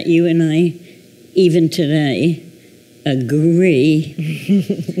that you and I, even today, agree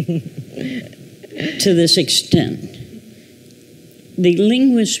to this extent. The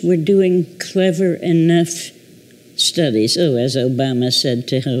linguists were doing clever enough studies. Oh, as Obama said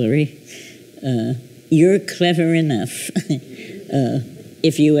to Hillary, you're clever enough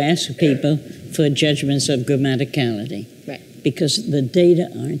if you ask people for judgments of grammaticality. Right. Because the data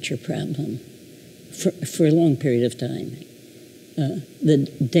aren't your problem for a long period of time. The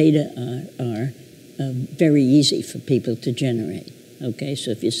data are very easy for people to generate. Okay,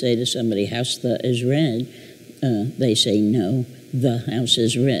 so if you say to somebody, house is red, they say, no, the house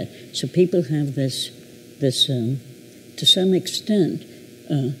is red. So people have this to some extent,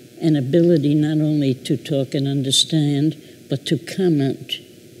 an ability not only to talk and understand, but to comment.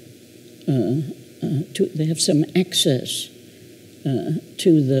 They have some access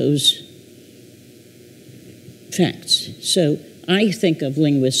to those facts. So I think of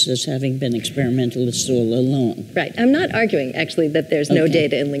linguists as having been experimentalists all along. Right. I'm not arguing, actually, that there's no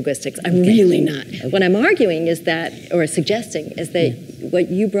data in linguistics. I'm really not. What I'm arguing is that, or suggesting, is that what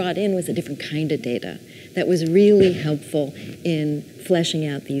you brought in was a different kind of data that was really helpful in fleshing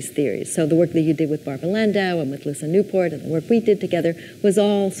out these theories. So the work that you did with Barbara Landau and with Lisa Newport and the work we did together was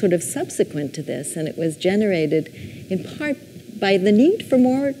all sort of subsequent to this, and it was generated in part by the need for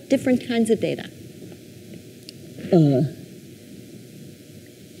more different kinds of data.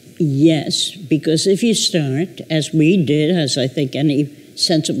 Yes, because if you start, as we did, as I think any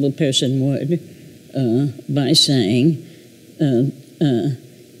sensible person would, by saying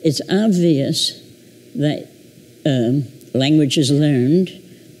it's obvious that language is learned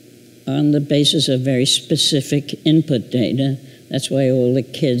on the basis of very specific input data. That's why all the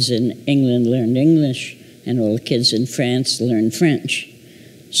kids in England learned English and all the kids in France learned French.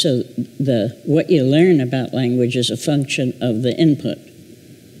 So what you learn about language is a function of the input.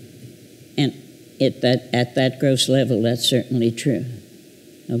 And at that gross level, that's certainly true.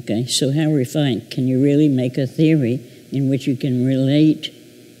 Okay, so how refined? Can you really make a theory in which you can relate,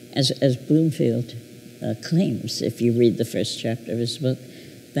 as Bloomfield claims, if you read the first chapter of his book,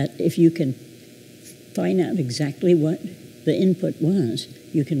 that if you can find out exactly what the input was,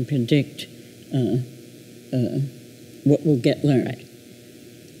 you can predict what will get learned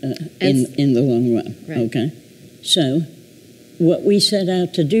in the long run. Right. Okay, so what we set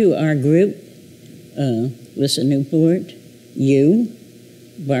out to do, our group, Lisa Newport, you,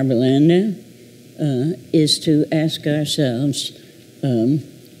 Barbara Landau, is to ask ourselves,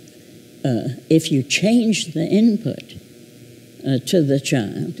 if you change the input to the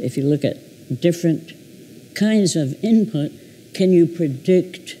child, if you look at different kinds of input, can you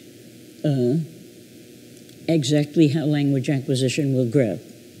predict exactly how language acquisition will grow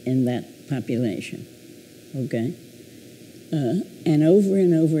in that population? Okay? And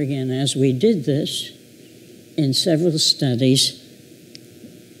over again, as we did this, in several studies,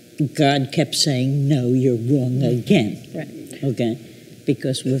 God kept saying, no, you're wrong again. Right. Okay?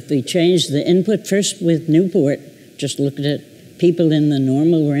 Because if we change the input, first with Newport, just looked at people in the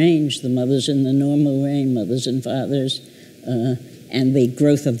normal range, the mothers in the normal range, mothers and fathers, and the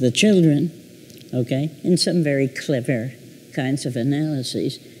growth of the children, okay, in some very clever kinds of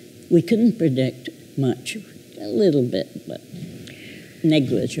analyses, we couldn't predict much, a little bit, but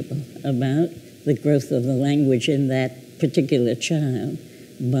negligible, about the growth of the language in that particular child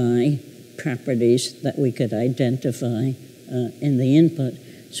by properties that we could identify in the input.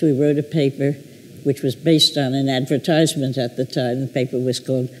 So we wrote a paper which was based on an advertisement at the time. The paper was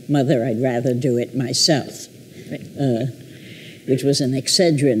called Mother, I'd Rather Do It Myself, which was an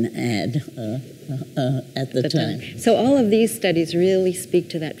Excedrin ad at the time. So all of these studies really speak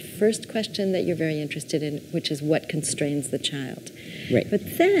to that first question that you're very interested in, which is what constrains the child. Right.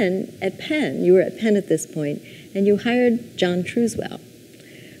 But then at Penn, you were at Penn at this point, and you hired John Truswell,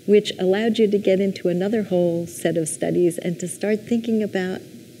 which allowed you to get into another whole set of studies and to start thinking about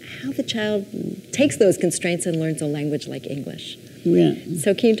how the child takes those constraints and learns a language like English. Yeah.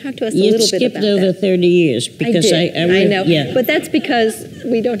 So can you talk to us a little bit about that? You skipped over 30 years because I know, yeah. but that's because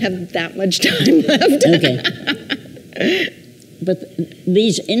we don't have that much time left. Okay. But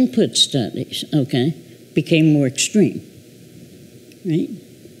these input studies, okay, became more extreme, right?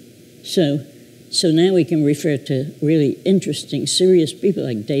 So now we can refer to really interesting, serious people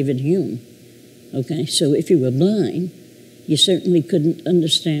like David Hume, okay? So if you were blind, you certainly couldn't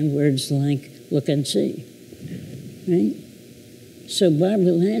understand words like look and see, right? So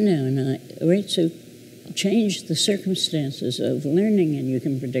Barbara Landau and I, right, so change the circumstances of learning, and you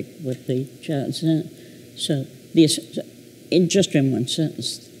can predict what the child said. So, just in one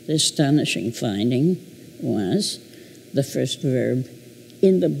sentence, the astonishing finding was the first verb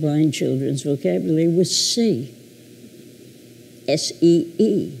in the blind children's vocabulary was see.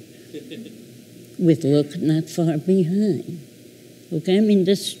 S-E-E. With look not far behind. Okay, I mean,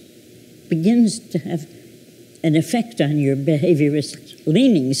 this begins to have an effect on your behaviorist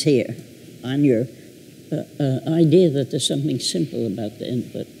leanings here, on your idea that there's something simple about the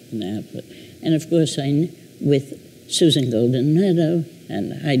input and the output. And of course, with Susan Golden Meadow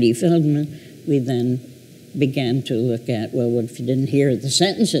and Heidi Feldman, we then began to look at, well, what if you didn't hear the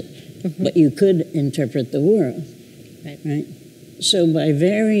sentences? Mm-hmm. But you could interpret the world, right? So by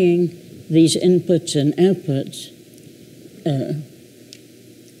varying these inputs and outputs,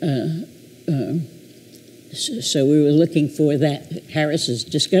 so we were looking for that Harris's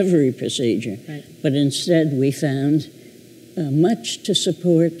discovery procedure, right. But instead we found much to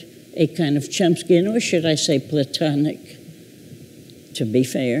support a kind of Chomskyan, or should I say Platonic, to be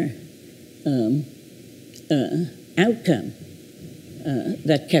fair, outcome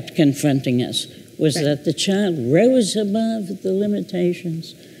that kept confronting us, was right. That the child rose above the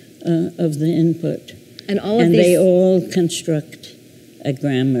limitations of the input. And they all construct a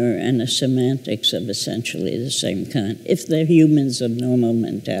grammar and a semantics of essentially the same kind, if they're humans of normal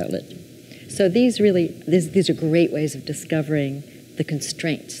mentality. So these are great ways of discovering the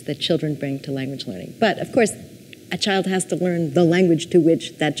constraints that children bring to language learning. But of course, a child has to learn the language to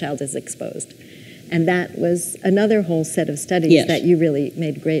which that child is exposed. And that was another whole set of studies yes. that you really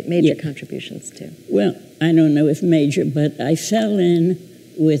made major yes. contributions to. Well, I don't know if major, but I fell in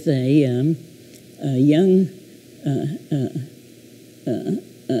with a young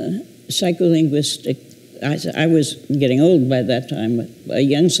psycholinguistic, I was getting old by that time, a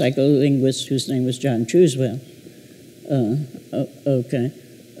young psycholinguist whose name was John Choosewell,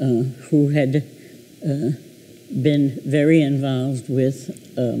 who had been very involved with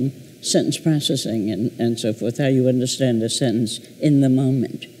sentence processing and so forth, how you understand a sentence in the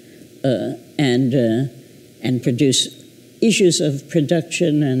moment, and produce issues of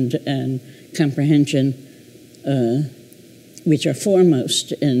production and comprehension which are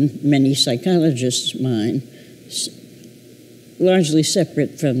foremost in many psychologists' mind, largely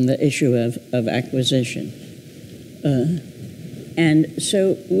separate from the issue of acquisition. And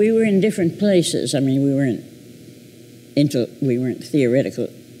so we were in different places. I mean, we weren't theoretical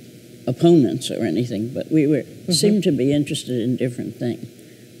opponents or anything, but we were mm-hmm. seemed to be interested in different things.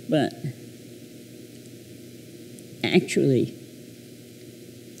 But actually,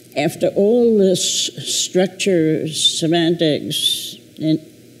 after all this structure, semantics, and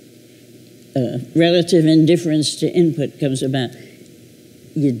relative indifference to input comes about,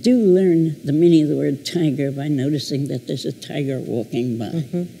 you do learn the meaning of the word tiger by noticing that there's a tiger walking by.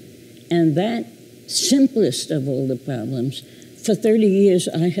 Mm-hmm. And that simplest of all the problems, for 30 years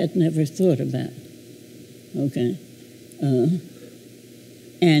I had never thought about. Okay?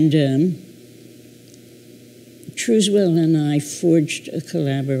 Choosewell and I forged a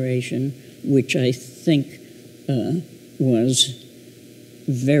collaboration which I think was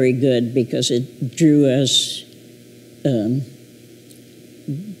very good because it drew us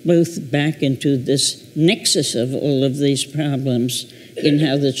both back into this nexus of all of these problems in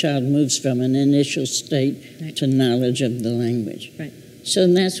how the child moves from an initial state right. to knowledge of the language. Right. So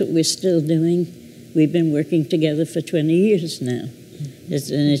that's what we're still doing. We've been working together for 20 years now.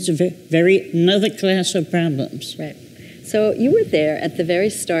 It's a very another class of problems. Right. So you were there at the very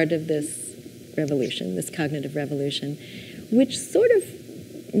start of this revolution, this cognitive revolution, which sort of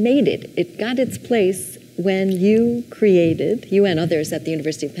made it got its place when you and others at the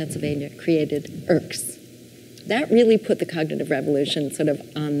University of Pennsylvania created IRCs. That really put the cognitive revolution sort of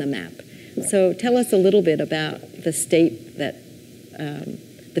on the map. So tell us a little bit about the state that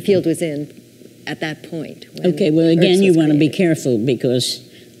the field was in at that point. Okay, well, again, you want to be careful because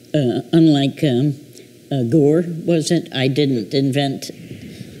unlike Gore, I didn't invent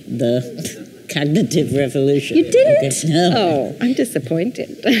the cognitive revolution. You didn't? Okay. No. Oh, I'm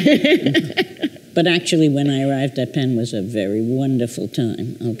disappointed. But actually, when I arrived at Penn was a very wonderful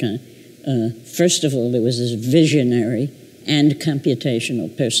time, okay? First of all, there was this visionary and computational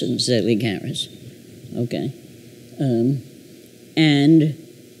person, Zelig Harris, okay?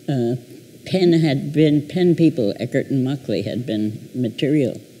 Penn people, Eckert and Muckley, had been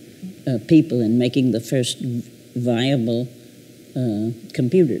material people in making the first viable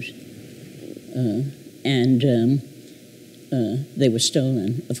computers. They were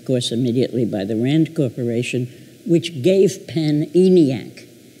stolen, of course, immediately by the Rand Corporation, which gave Penn ENIAC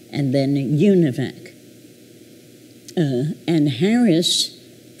and then UNIVAC, And Harris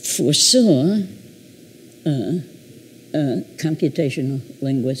foresaw computational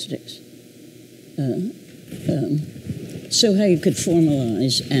linguistics. So how you could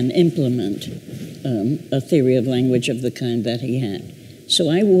formalize and implement a theory of language of the kind that he had. So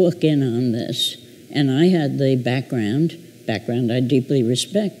I walk in on this, and I had the background I deeply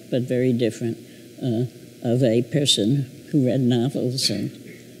respect, but very different, of a person who read novels and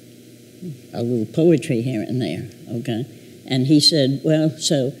a little poetry here and there, okay? And he said, well,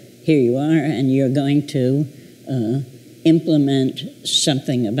 so here you are, and you're going to implement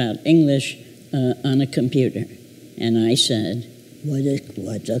something about English on a computer. And I said,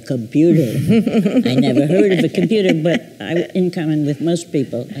 what's a computer? I never heard of a computer, but in common with most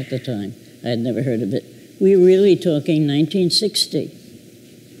people at the time, I had never heard of it. We were really talking 1960,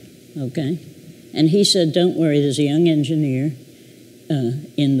 okay? And he said, don't worry, there's a young engineer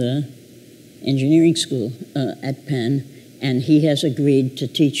in the engineering school at Penn, and he has agreed to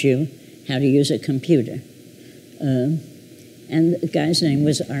teach you how to use a computer. And the guy's name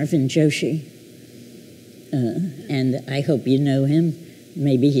was Arvind Joshi. And I hope you know him.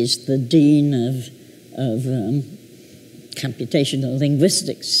 Maybe he's the dean of computational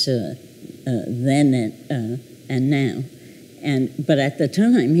linguistics then and now. But at the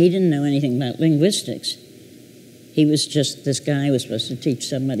time, he didn't know anything about linguistics. He was just, this guy was supposed to teach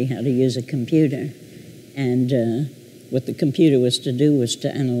somebody how to use a computer. And what the computer was to do was to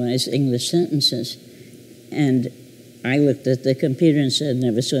analyze English sentences. And I looked at the computer and said,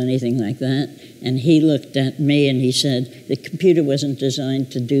 never saw anything like that. And he looked at me and he said, the computer wasn't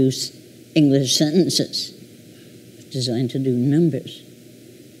designed to do English sentences. It was designed to do numbers.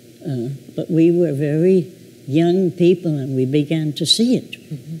 But we were very young people and we began to see it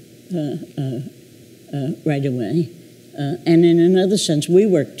right away. And in another sense, we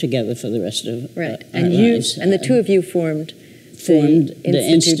worked together for the rest of our lives. And the two of you formed the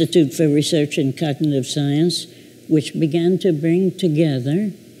Institute for Research in Cognitive Science, which began to bring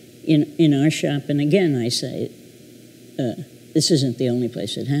together in our shop, and again I say, this isn't the only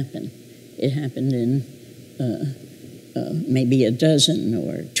place it happened. It happened in maybe a dozen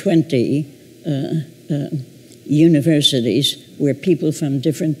or 20 universities where people from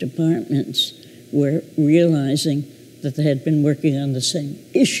different departments were realizing that they had been working on the same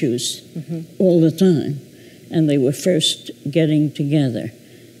issues all the time, and they were first getting together.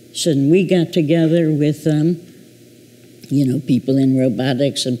 So we got together with people in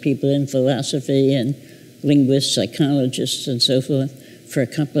robotics and people in philosophy and linguists, psychologists, and so forth for a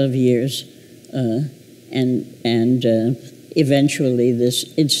couple of years. And eventually this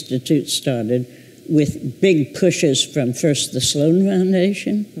institute started with big pushes from first the Sloan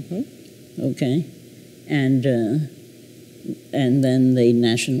Foundation, okay, and then the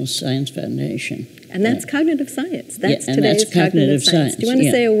National Science Foundation. And that's cognitive science. That's today's cognitive science. Do you want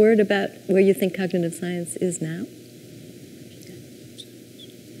to say a word about where you think cognitive science is now?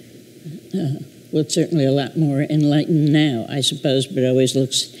 Well, it's certainly a lot more enlightened now, I suppose, but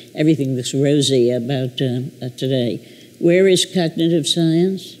everything looks rosy about today. Where is cognitive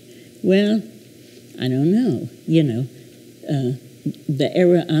science? Well, I don't know. The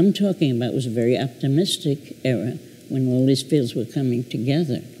era I'm talking about was a very optimistic era when all these fields were coming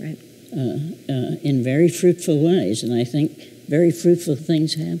together in very fruitful ways, and I think very fruitful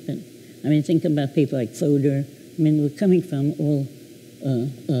things happened. I mean, think about people like Fodor. I mean, we're coming from all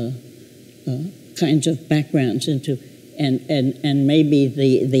kinds of backgrounds into, and maybe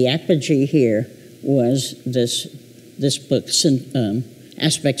the apogee here was this book,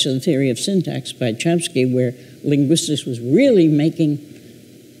 Aspects of the Theory of Syntax by Chomsky, where linguistics was really making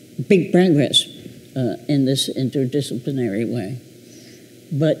big progress in this interdisciplinary way.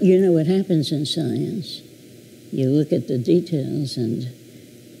 But you know what happens in science? You look at the details and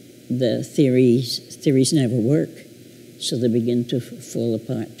the theories never work, so they begin to fall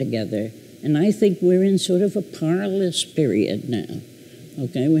apart together. And I think we're in sort of a parlous period now.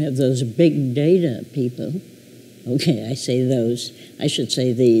 Okay, we have those big data people. Okay, I say those. I should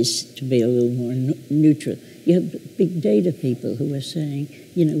say these to be a little more neutral. You have big data people who are saying,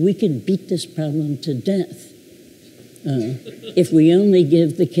 we can beat this problem to death. If we only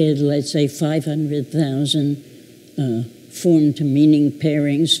give the kid, let's say, 500,000 form-to-meaning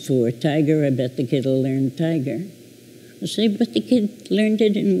pairings for tiger, I bet the kid will learn tiger. I say, but the kid learned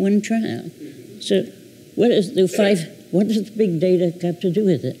it in one trial. So what does the big data got to do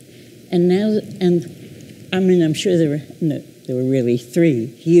with it? And now, I mean, I'm sure there were really three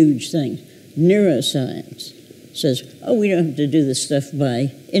huge things. Neuroscience says, we don't have to do this stuff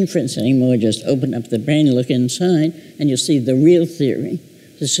by inference anymore. Just open up the brain, look inside, and you'll see the real theory.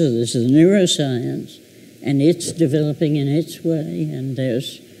 So there's the neuroscience. and it's developing in its way, and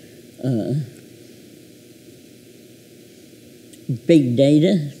there's big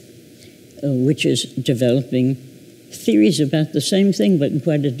data, which is developing theories about the same thing, but in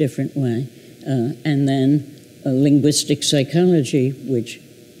quite a different way. And then linguistic psychology, which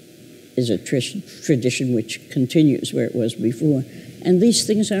is a tradition which continues where it was before. And these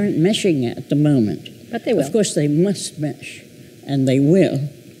things aren't meshing at the moment. But they will. Of course, they must mesh, and they will.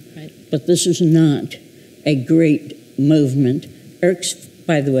 Right. But this is not a great movement. IRCS,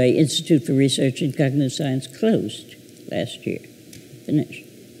 by the way, Institute for Research in Cognitive Science, closed last year. Finished.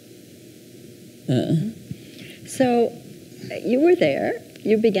 So you were there,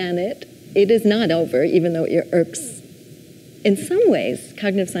 you began it. It is not over, even though your IRCS, in some ways,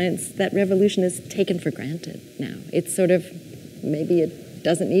 cognitive science, that revolution is taken for granted now. It's sort of, maybe it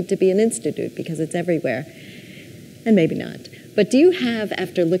doesn't need to be an institute because it's everywhere, and maybe not. But do you have,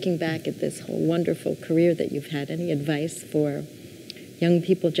 after looking back at this whole wonderful career that you've had, any advice for young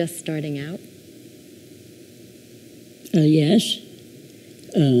people just starting out? Yes.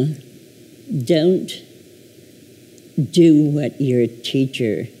 Don't do what your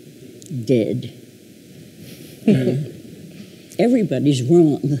teacher did. Everybody's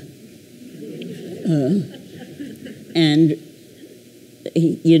wrong. And,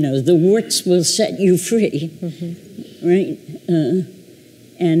 you know, the warts will set you free, right?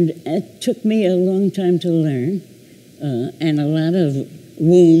 And it took me a long time to learn, and a lot of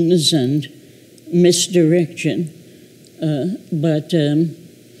wounds and misdirection. But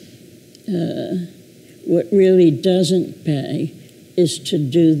what really doesn't pay is to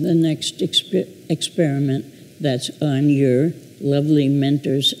do the next experiment that's on your lovely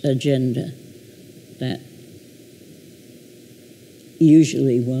mentor's agenda. That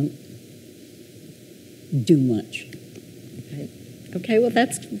usually won't do much. Right. Okay, well,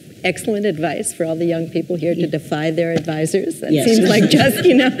 that's excellent advice for all the young people here to defy their advisors. That seems like just,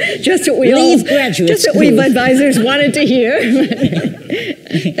 you know, just what we advisors wanted to hear.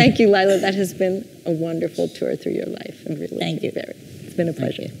 Thank you, Lila. That has been a wonderful tour through your life. And really, thank you. It's been a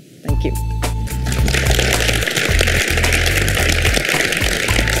pleasure. Thank you.